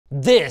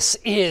This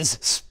is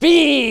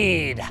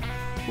speed!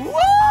 Woo!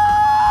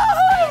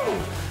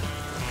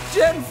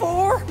 Gen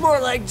 4, more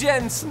like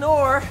Gen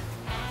Snore.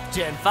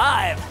 Gen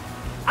 5,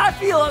 I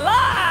feel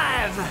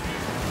alive!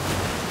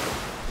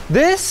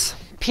 This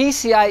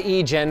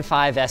PCIe Gen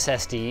 5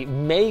 SSD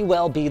may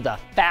well be the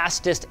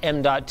fastest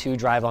M.2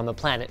 drive on the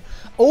planet.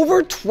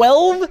 Over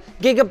 12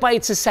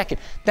 gigabytes a second.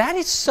 That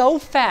is so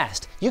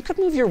fast. You could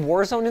move your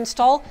Warzone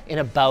install in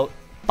about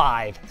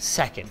 5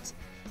 seconds.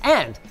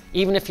 And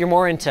even if you're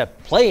more into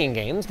playing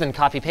games than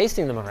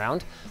copy-pasting them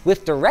around,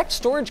 with direct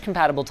storage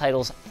compatible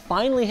titles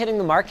finally hitting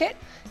the market,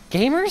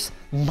 gamers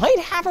might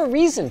have a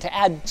reason to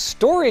add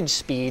storage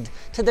speed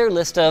to their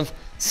list of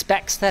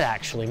specs that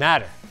actually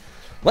matter.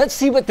 Let's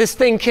see what this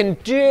thing can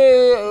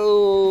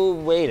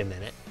do. Wait a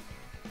minute.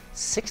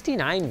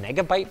 69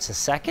 megabytes a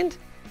second?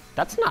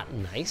 That's not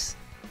nice.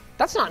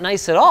 That's not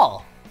nice at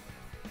all.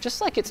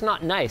 Just like it's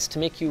not nice to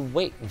make you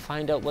wait and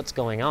find out what's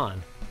going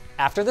on.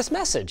 After this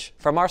message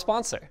from our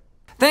sponsor.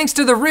 Thanks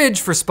to the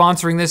Ridge for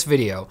sponsoring this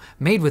video.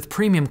 Made with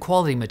premium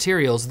quality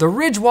materials, the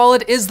Ridge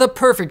wallet is the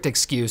perfect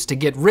excuse to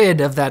get rid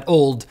of that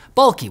old,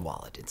 bulky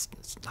wallet. It's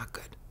not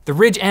good. The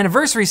Ridge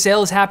anniversary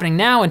sale is happening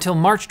now until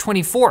March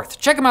 24th.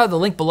 Check them out at the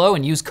link below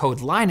and use code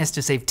Linus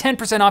to save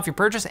 10% off your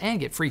purchase and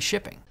get free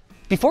shipping.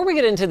 Before we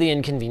get into the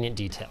inconvenient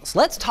details,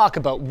 let's talk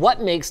about what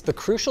makes the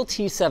crucial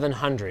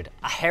T700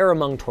 a hare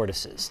among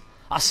tortoises,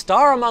 a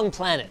star among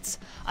planets,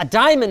 a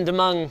diamond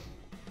among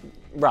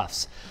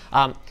roughs.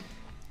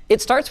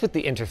 It starts with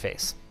the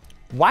interface.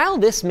 While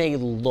this may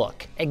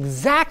look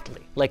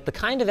exactly like the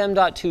kind of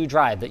M.2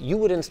 drive that you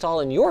would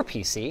install in your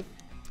PC,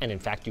 and in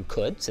fact you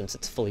could since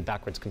it's fully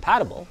backwards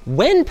compatible,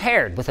 when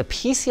paired with a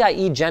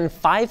PCIe Gen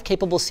 5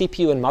 capable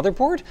CPU and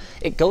motherboard,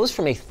 it goes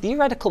from a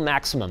theoretical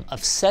maximum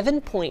of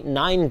 7.9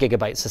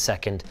 gigabytes a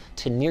second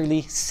to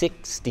nearly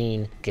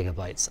 16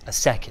 gigabytes a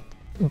second.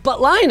 But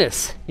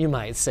Linus, you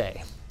might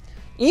say,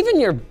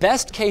 even your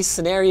best case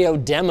scenario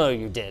demo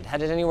you did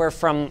had it anywhere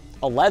from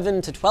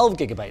 11 to 12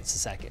 gigabytes a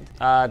second.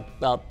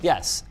 Well,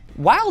 yes.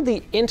 While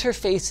the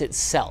interface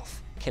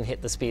itself can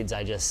hit the speeds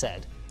I just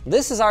said,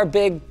 this is our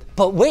big,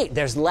 but wait,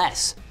 there's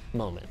less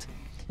moment.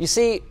 You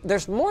see,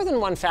 there's more than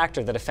one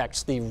factor that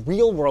affects the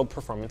real-world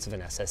performance of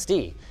an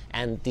SSD,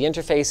 and the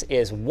interface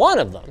is one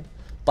of them,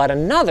 but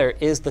another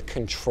is the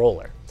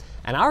controller.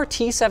 And our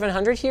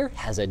T700 here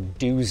has a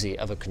doozy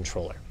of a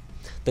controller.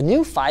 The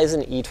new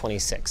Phison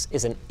E26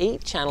 is an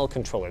 8-channel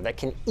controller that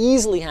can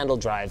easily handle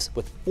drives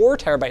with 4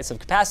 terabytes of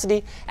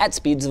capacity at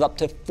speeds of up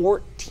to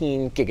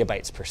 14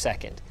 gigabytes per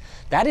second.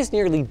 That is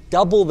nearly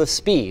double the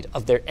speed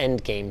of their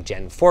endgame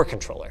Gen 4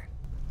 controller.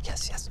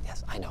 Yes,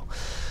 I know.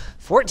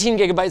 14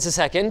 gigabytes a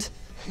second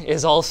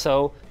is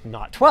also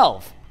not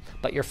 12.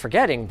 But you're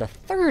forgetting the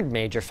third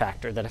major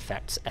factor that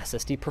affects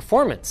SSD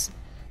performance,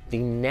 the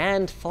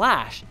NAND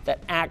flash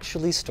that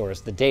actually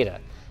stores the data.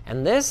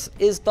 And this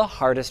is the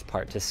hardest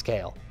part to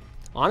scale.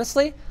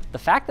 Honestly, the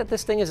fact that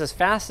this thing is as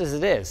fast as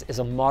it is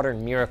a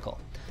modern miracle.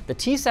 The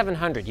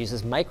T700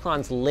 uses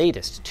Micron's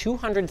latest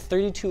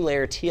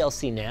 232-layer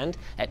TLC NAND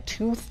at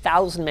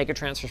 2,000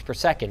 megatransfers per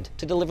second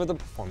to deliver the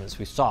performance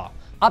we saw.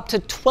 Up to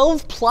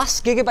 12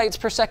 plus gigabytes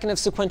per second of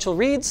sequential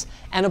reads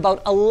and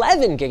about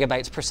 11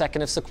 gigabytes per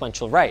second of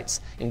sequential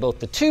writes in both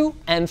the 2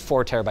 and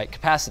 4 terabyte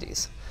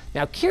capacities.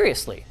 Now,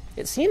 curiously,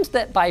 it seems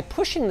that by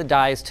pushing the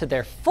dies to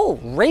their full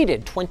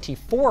rated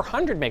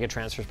 2400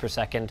 megatransfers per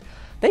second,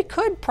 they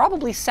could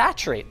probably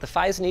saturate the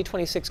Phison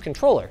E26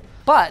 controller.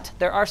 But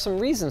there are some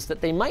reasons that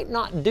they might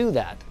not do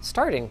that,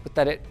 starting with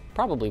that it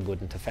probably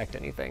wouldn't affect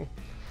anything.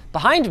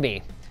 Behind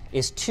me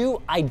is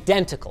 2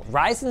 identical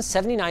Ryzen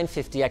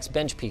 7950X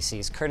bench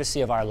PCs courtesy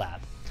of our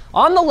lab.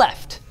 On the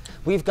left,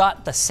 we've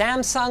got the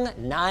Samsung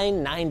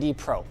 990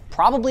 Pro,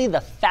 probably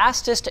the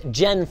fastest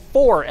Gen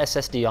 4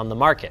 SSD on the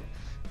market,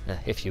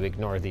 if you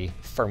ignore the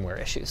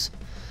firmware issues.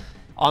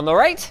 On the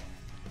right,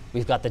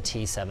 we've got the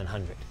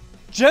T700.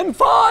 Gen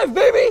 5,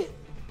 baby!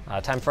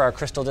 Time for our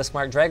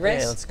CrystalDiskMark drag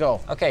race? Yeah, let's go.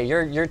 Okay,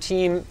 your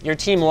team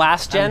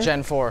last gen? I'm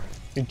Gen 4.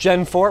 You're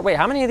Gen 4? Wait,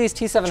 how many of these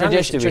T700s do we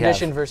have?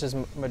 Tradition versus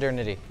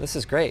modernity. This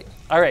is great.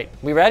 All right,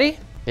 we ready?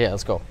 Yeah,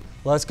 let's go.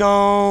 Let's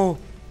go!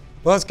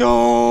 Let's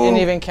go! Didn't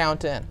even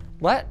count in.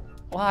 What?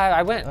 Well,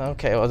 I went.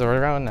 Okay, well,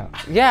 we're around now.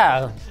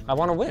 Yeah, I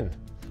want to win.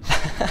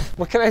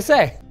 What can I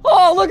say?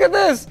 Oh, look at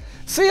this!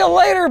 See you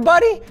later,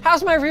 buddy!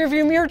 How's my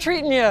rearview mirror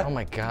treating you? Oh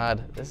my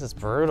God, this is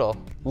brutal.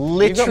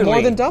 Literally. You got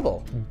more than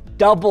double.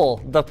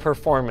 Double the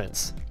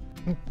performance.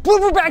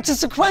 But we're back to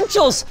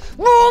sequentials!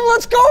 Boom,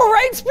 let's go!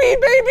 Right speed,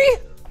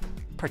 baby!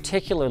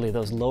 Particularly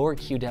those lower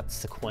Q depth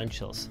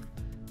sequentials.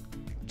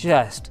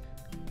 Just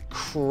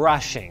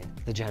crushing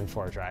the Gen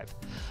 4 drive.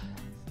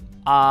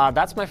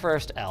 That's my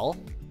first L.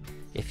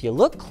 If you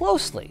look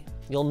closely,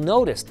 you'll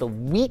notice the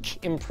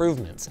weak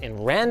improvements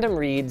in random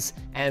reads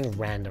and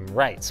random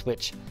writes,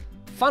 which,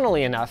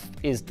 funnily enough,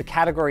 is the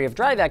category of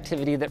drive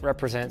activity that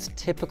represents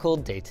typical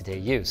day-to-day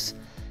use.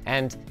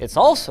 And it's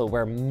also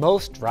where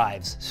most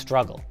drives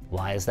struggle.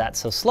 Why is that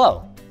so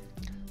slow?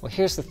 Well,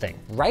 here's the thing.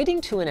 Writing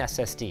to an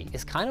SSD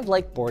is kind of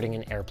like boarding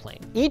an airplane.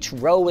 Each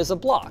row is a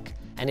block,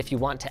 And if you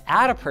want to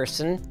add a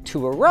person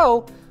to a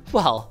row,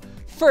 well,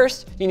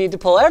 first you need to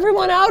pull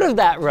everyone out of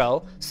that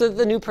row so that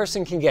the new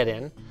person can get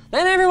in.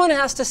 Then everyone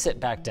has to sit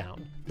back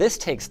down. This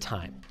takes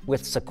time.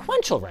 With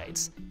sequential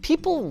writes,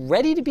 people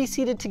ready to be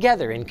seated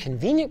together in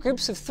convenient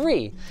groups of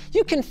 3,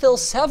 you can fill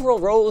several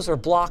rows or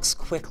blocks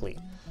quickly.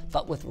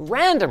 But with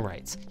random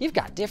writes, you've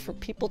got different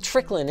people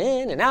trickling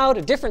in and out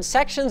of different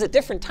sections at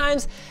different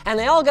times, and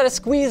they all gotta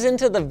squeeze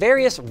into the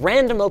various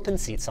random open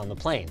seats on the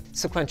plane.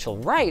 Sequential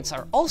writes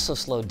are also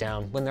slowed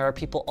down when there are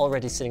people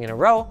already sitting in a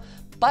row,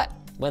 but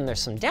when there's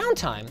some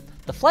downtime,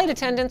 the flight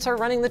attendants are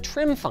running the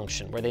trim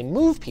function where they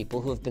move people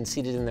who have been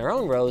seated in their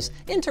own rows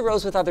into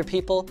rows with other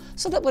people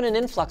so that when an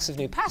influx of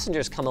new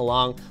passengers come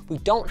along, we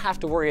don't have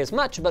to worry as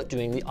much about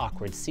doing the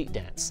awkward seat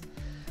dance.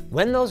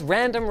 When those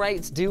random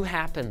writes do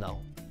happen though,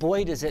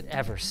 boy does it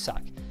ever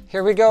suck.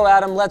 Here we go,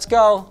 Adam, let's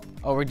go.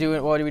 Oh,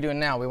 what are we doing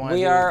now?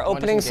 We are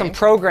opening some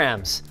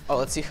programs. Oh,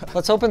 let's see.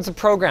 Let's open some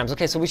programs.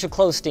 Okay, so we should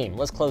close Steam.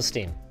 Let's close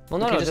Steam. Well,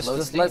 no, just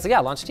let's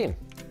launch Steam.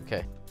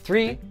 Okay.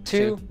 3,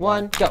 2,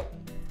 1, go.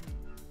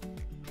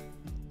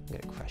 I'm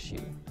gonna crush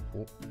you.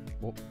 Whoop,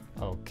 whoop.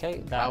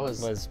 Okay, that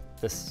was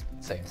this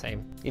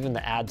same. Even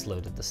the ads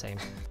loaded the same.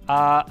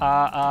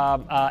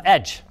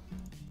 Edge.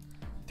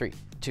 3,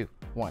 2,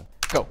 1,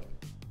 go.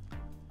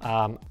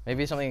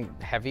 Maybe something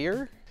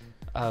heavier?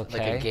 Okay.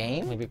 Like a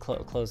game? Maybe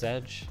close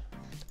Edge.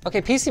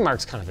 Okay,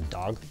 PCMark's kind of a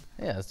dog.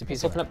 Yeah, let's do PCMark.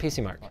 Let's open up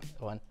PCMark.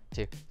 1,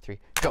 2, 3,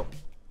 go.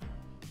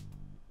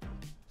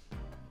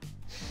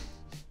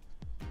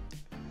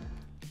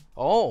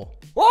 Oh.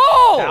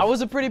 Whoa! That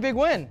was a pretty big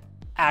win.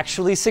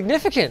 Actually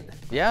significant.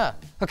 Yeah.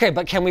 Okay,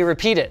 but can we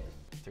repeat it?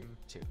 3,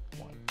 2,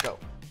 1, go.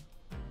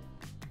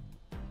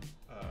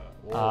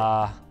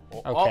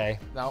 Okay.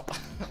 Oh,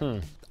 no.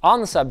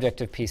 On the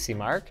subject of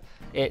PCMark,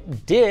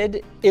 it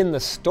did, in the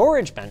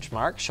storage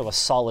benchmark, show a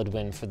solid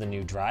win for the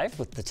new drive,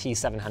 with the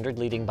T700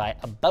 leading by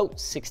about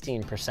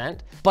 16%.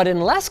 But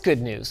in less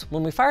good news,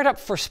 when we fired up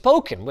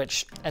Forspoken,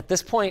 which at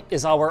this point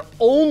is our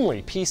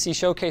only PC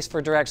showcase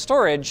for direct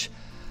storage,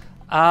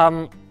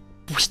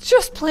 we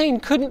just plain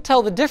couldn't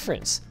tell the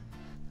difference.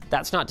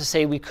 That's not to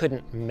say we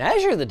couldn't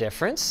measure the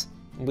difference.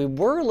 We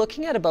were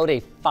looking at about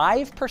a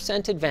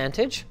 5%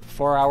 advantage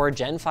for our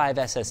Gen5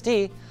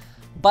 SSD,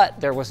 but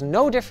there was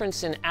no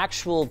difference in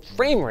actual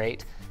frame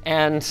rate,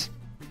 and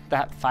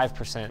that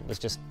 5% was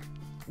just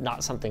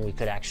not something we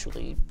could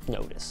actually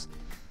notice.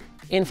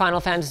 In Final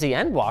Fantasy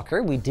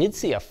Endwalker, we did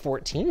see a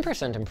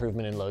 14%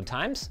 improvement in load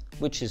times,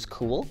 which is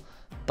cool,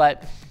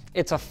 but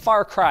it's a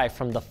far cry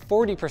from the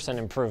 40%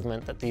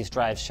 improvement that these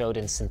drives showed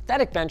in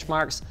synthetic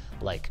benchmarks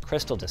like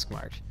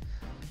CrystalDiskMark.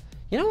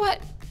 You know what?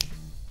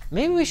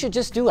 Maybe we should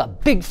just do a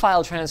big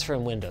file transfer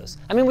in Windows.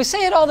 I mean, we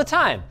say it all the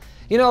time.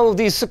 You know,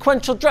 these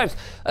sequential drives,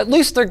 at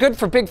least they're good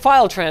for big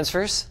file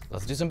transfers.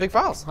 Let's do some big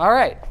files. All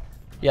right.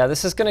 Yeah,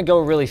 this is gonna go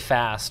really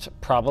fast,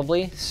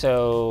 probably.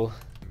 So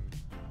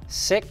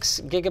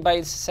 6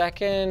 gigabytes a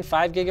second,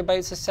 5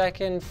 gigabytes a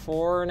second,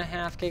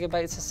 4.5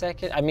 gigabytes a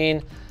second. I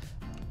mean,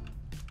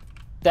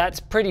 that's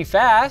pretty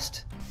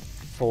fast.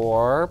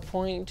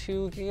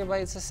 4.2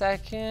 gigabytes a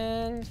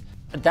second.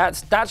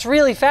 That's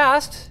really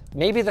fast.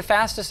 Maybe the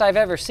fastest I've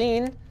ever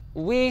seen.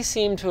 We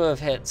seem to have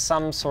hit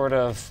some sort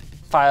of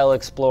File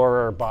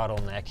Explorer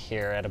bottleneck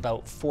here at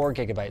about 4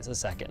 gigabytes a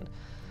second.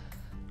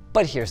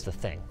 But here's the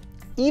thing.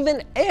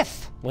 Even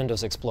if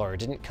Windows Explorer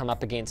didn't come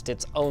up against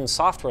its own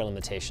software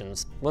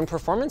limitations, when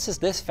performance is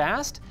this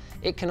fast,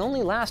 it can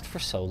only last for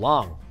so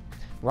long.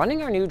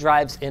 Running our new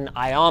drives in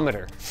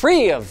Iometer,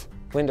 free of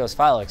Windows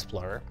File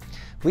Explorer,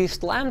 we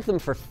slammed them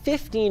for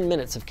 15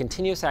 minutes of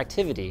continuous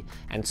activity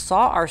and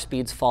saw our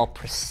speeds fall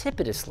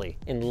precipitously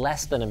in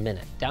less than a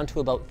minute, down to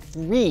about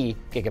 3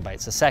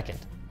 gigabytes a second.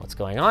 What's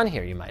going on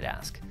here, you might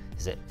ask?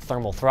 Is it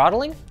thermal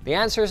throttling? The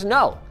answer is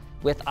no.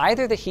 With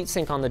either the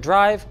heatsink on the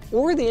drive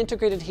or the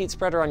integrated heat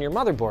spreader on your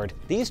motherboard,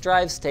 these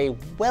drives stay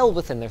well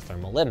within their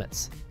thermal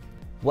limits.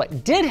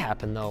 What did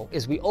happen though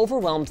is we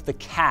overwhelmed the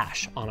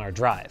cache on our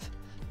drive.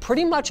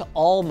 Pretty much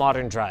all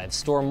modern drives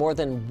store more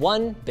than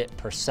 1 bit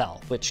per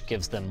cell, which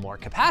gives them more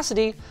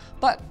capacity,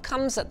 but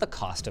comes at the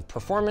cost of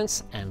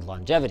performance and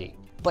longevity.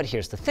 But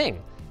here's the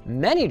thing.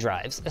 Many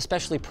drives,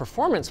 especially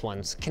performance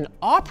ones, can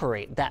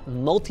operate that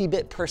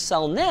multi-bit per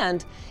cell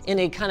NAND in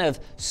a kind of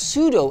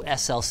pseudo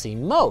SLC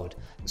mode.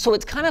 So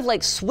it's kind of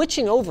like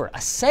switching over a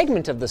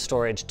segment of the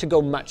storage to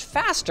go much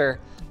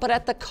faster, but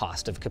at the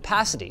cost of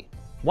capacity.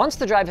 Once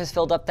the drive has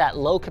filled up that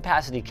low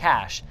capacity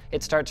cache,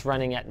 it starts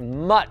running at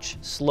much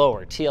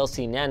slower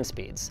TLC NAND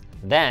speeds.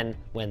 Then,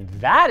 when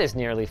that is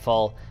nearly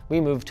full, we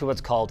move to what's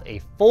called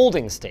a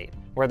folding state,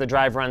 where the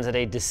drive runs at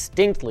a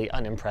distinctly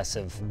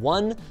unimpressive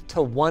 1 to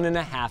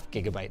 1.5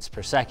 gigabytes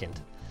per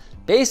second.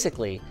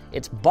 Basically,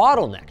 it's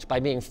bottlenecked by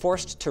being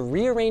forced to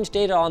rearrange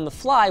data on the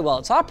fly while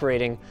it's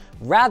operating,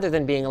 rather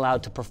than being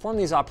allowed to perform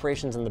these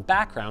operations in the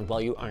background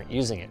while you aren't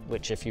using it,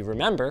 which, if you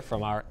remember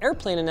from our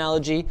airplane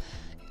analogy,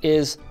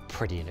 is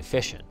pretty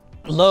inefficient.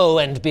 Lo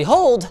and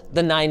behold,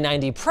 the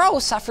 990 Pro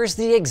suffers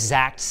the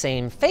exact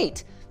same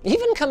fate,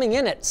 even coming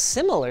in at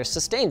similar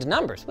sustained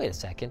numbers. Wait a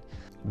second.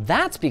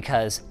 That's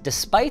because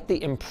despite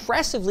the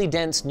impressively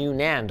dense new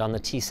NAND on the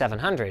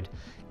T700,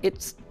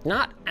 it's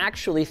not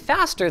actually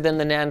faster than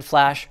the NAND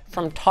flash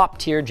from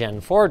top-tier Gen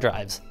 4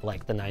 drives,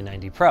 like the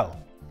 990 Pro.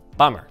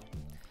 Bummer.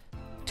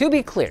 To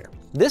be clear,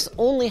 this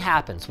only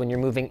happens when you're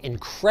moving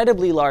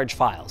incredibly large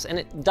files, and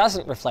it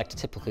doesn't reflect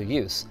typical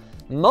use.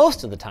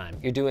 Most of the time,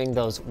 you're doing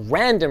those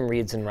random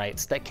reads and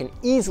writes that can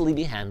easily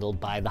be handled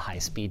by the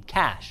high-speed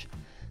cache,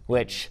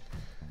 which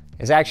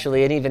is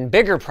actually an even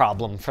bigger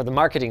problem for the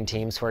marketing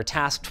teams who are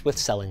tasked with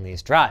selling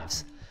these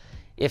drives.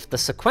 If the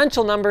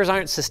sequential numbers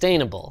aren't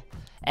sustainable,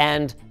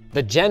 and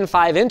the Gen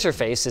 5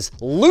 interface is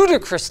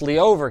ludicrously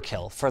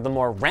overkill for the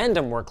more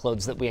random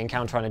workloads that we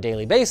encounter on a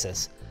daily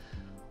basis,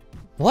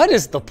 what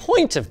is the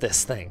point of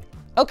this thing?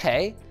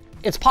 Okay,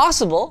 it's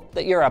possible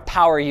that you're a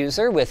power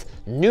user with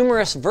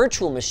numerous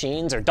virtual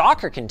machines or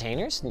Docker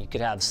containers, and you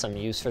could have some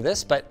use for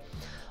this, but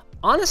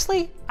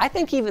honestly, I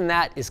think even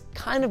that is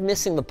kind of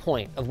missing the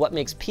point of what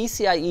makes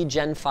PCIe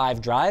Gen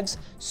 5 drives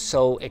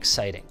so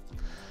exciting.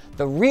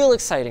 The real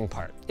exciting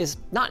part is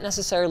not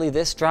necessarily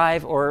this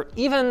drive or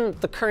even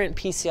the current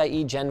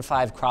PCIe Gen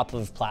 5 crop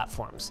of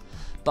platforms,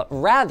 but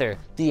rather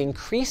the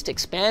increased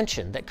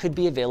expansion that could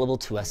be available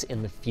to us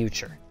in the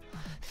future.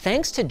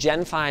 Thanks to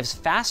Gen 5's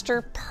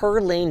faster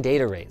per-lane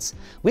data rates,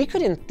 we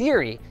could in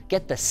theory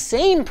get the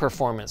same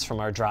performance from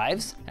our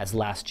drives as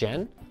last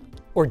gen,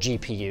 or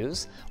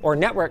GPUs, or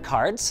network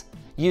cards,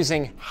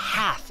 using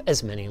half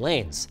as many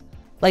lanes.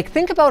 Like,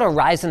 think about a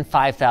Ryzen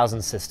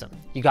 5000 system.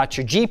 You got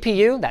your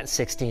GPU, that's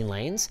 16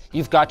 lanes.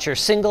 You've got your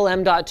single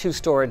M.2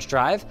 storage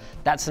drive,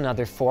 that's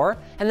another 4.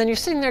 And then you're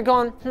sitting there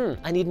going,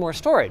 I need more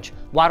storage.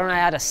 Why don't I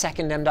add a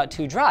second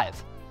M.2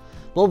 drive?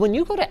 Well, when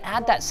you go to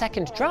add that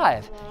second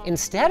drive,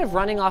 instead of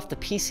running off the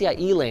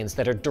PCIe lanes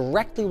that are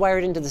directly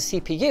wired into the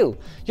CPU,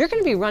 you're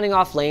going to be running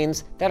off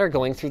lanes that are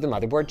going through the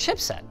motherboard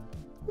chipset,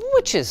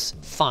 which is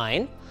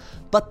fine.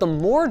 But the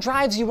more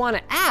drives you want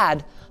to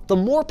add, the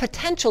more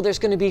potential there's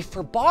going to be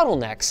for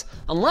bottlenecks,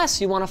 unless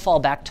you want to fall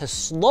back to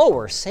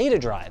slower SATA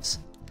drives.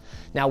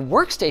 Now,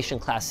 workstation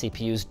class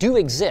CPUs do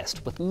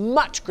exist with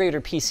much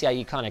greater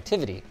PCIe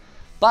connectivity,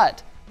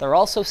 but they're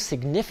also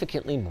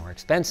significantly more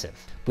expensive.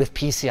 With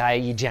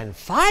PCIe Gen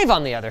 5,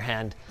 on the other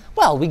hand,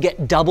 well, we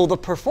get double the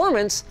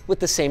performance with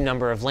the same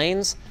number of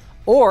lanes,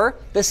 or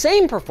the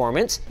same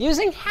performance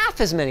using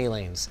half as many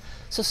lanes.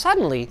 So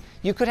suddenly,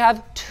 you could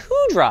have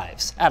 2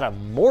 drives at a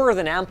more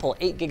than ample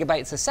 8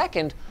 gigabytes a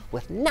second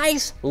with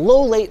nice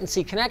low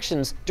latency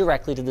connections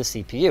directly to the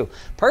CPU.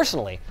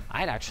 Personally,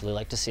 I'd actually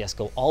like to see us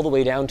go all the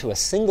way down to a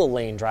single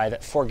lane drive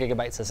at 4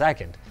 gigabytes a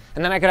second,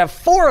 and then I could have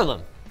 4 of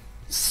them.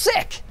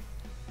 Sick!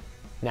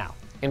 Now,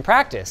 in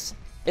practice,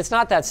 it's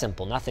not that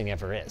simple, nothing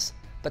ever is.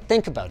 But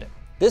think about it.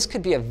 This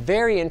could be a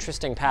very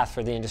interesting path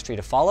for the industry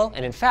to follow,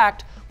 and in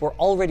fact, we're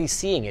already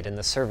seeing it in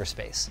the server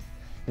space.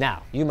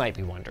 Now, you might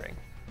be wondering,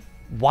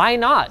 why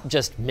not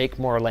just make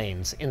more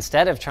lanes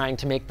instead of trying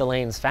to make the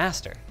lanes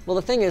faster? Well,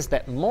 the thing is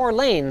that more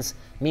lanes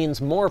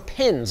means more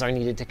pins are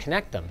needed to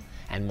connect them,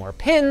 and more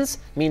pins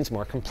means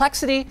more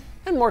complexity,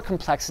 and more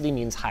complexity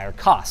means higher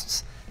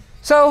costs.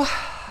 So,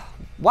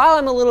 while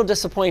I'm a little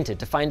disappointed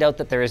to find out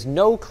that there is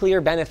no clear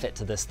benefit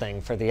to this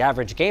thing for the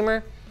average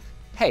gamer,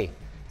 hey,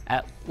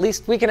 at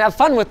least we can have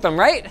fun with them,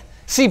 right?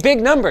 See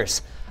big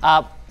numbers.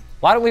 Why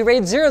don't we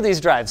RAID 0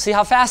 these drives, see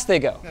how fast they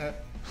go?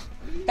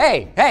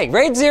 Hey,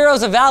 RAID 0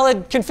 is a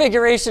valid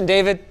configuration,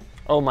 David.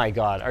 Oh my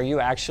God, are you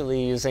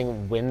actually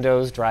using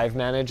Windows Drive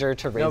Manager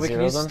to RAID 0 them? No, we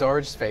can use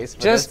storage space.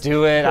 Just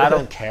do it, I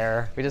don't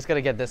care. We just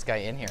gotta get this guy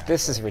in here.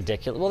 This is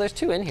ridiculous. Well, there's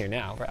 2 in here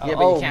now. Yeah,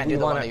 but you can't do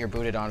the one that you're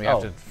booted on. We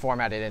have to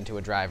format it into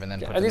a drive and then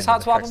put them into the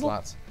correct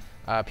slots.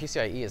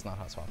 PCIe is not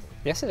hot swappable.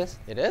 Yes, it is.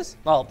 It is?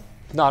 Well,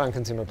 not on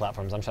consumer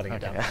platforms. I'm shutting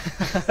it down.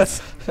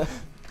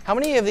 How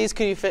many of these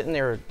could you fit in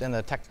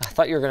the tech? I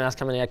thought you were gonna ask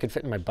how many I could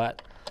fit in my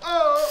butt.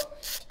 Oh!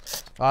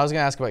 Well, I was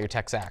gonna ask about your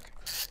tech sack.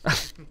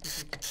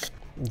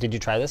 Did you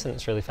try this and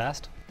it's really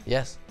fast?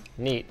 Yes.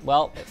 Neat.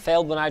 Well, it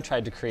failed when I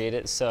tried to create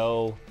it,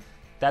 so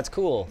that's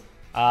cool.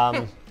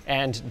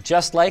 And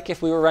just like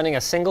if we were running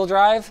a single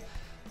drive,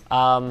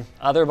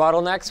 other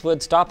bottlenecks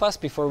would stop us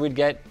before we'd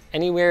get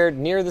anywhere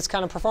near this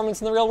kind of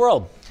performance in the real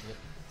world. Yep.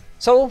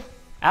 So,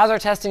 as our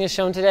testing has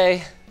shown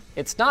today,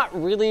 it's not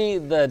really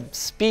the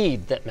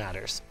speed that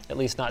matters, at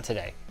least not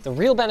today. The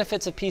real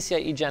benefits of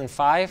PCIe Gen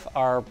 5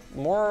 are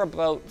more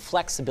about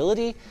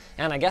flexibility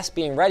and I guess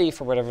being ready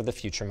for whatever the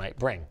future might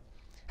bring.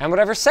 And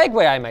whatever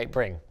segue I might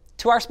bring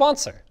to our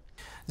sponsor.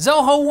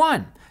 Zoho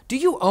One. Do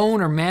you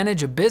own or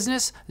manage a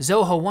business?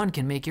 Zoho One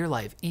can make your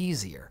life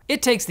easier.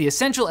 It takes the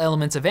essential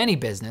elements of any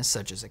business,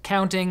 such as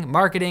accounting,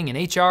 marketing,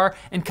 and HR,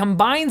 and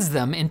combines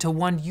them into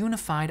one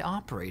unified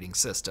operating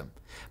system.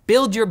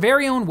 Build your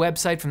very own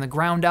website from the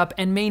ground up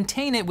and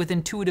maintain it with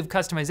intuitive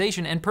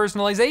customization and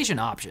personalization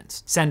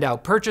options. Send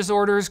out purchase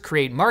orders,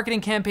 create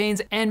marketing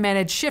campaigns, and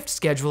manage shift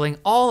scheduling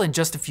all in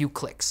just a few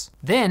clicks.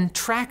 Then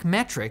track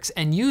metrics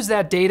and use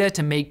that data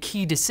to make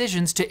key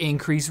decisions to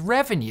increase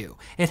revenue.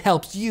 It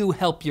helps you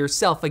help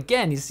yourself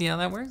again. You see how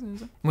that works?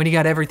 When you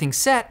got everything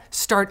set,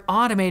 start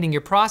automating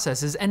your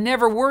processes and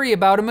never worry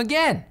about them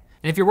again.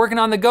 And if you're working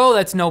on the go,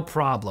 that's no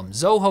problem.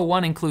 Zoho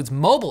One includes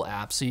mobile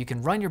apps so you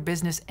can run your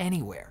business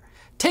anywhere.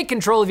 Take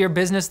control of your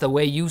business the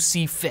way you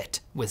see fit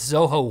with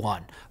Zoho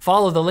One.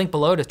 Follow the link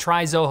below to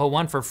try Zoho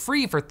One for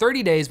free for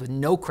 30 days with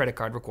no credit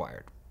card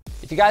required.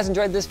 If you guys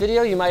enjoyed this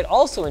video, you might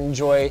also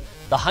enjoy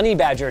the Honey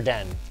Badger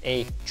Den,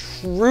 a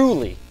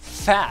truly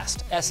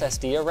fast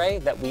SSD array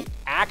that we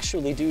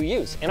actually do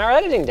use in our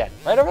editing den,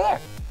 right over there.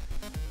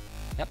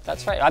 Yep,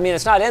 that's right. I mean,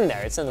 it's not in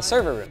there, it's in the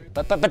server room,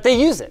 but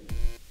they use it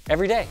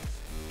every day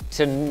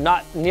to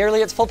not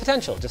nearly its full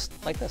potential, just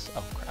like this.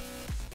 Oh,